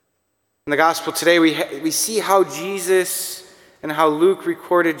In the gospel today, we see how Jesus and how Luke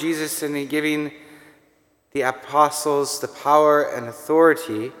recorded Jesus in giving the apostles the power and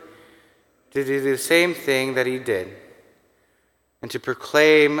authority to do the same thing that he did, and to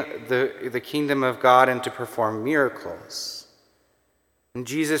proclaim the kingdom of God and to perform miracles. And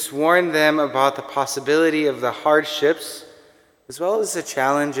Jesus warned them about the possibility of the hardships as well as the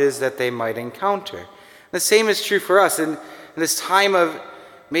challenges that they might encounter. The same is true for us. In this time of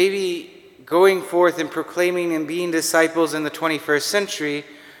maybe going forth and proclaiming and being disciples in the 21st century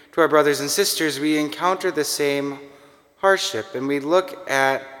to our brothers and sisters, we encounter the same hardship. And we look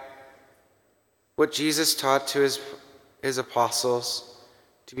at what Jesus taught to his apostles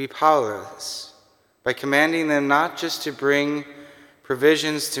to be powerless by commanding them not just to bring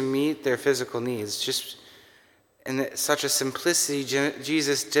provisions to meet their physical needs. Just in such a simplicity,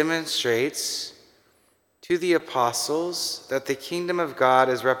 Jesus demonstrates to the apostles that the kingdom of God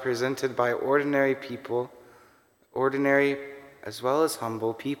is represented by ordinary people, ordinary as well as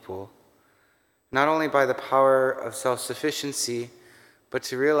humble people, not only by the power of self-sufficiency, but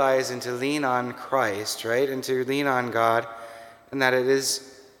to realize and to lean on Christ, right? And to lean on God, and that it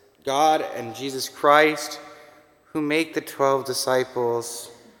is God and Jesus Christ who make the 12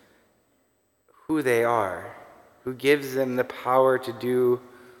 disciples who they are, who gives them the power to do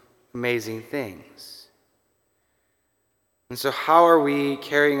amazing things. And so how are we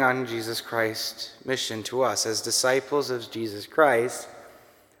carrying on Jesus Christ's mission to us as disciples of Jesus Christ?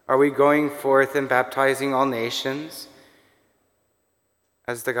 Are we going forth and baptizing all nations,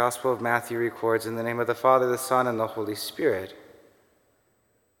 as the Gospel of Matthew records, in the name of the Father, the Son, and the Holy Spirit?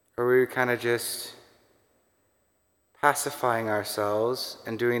 Or are we kind of just pacifying ourselves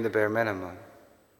and doing the bare minimum?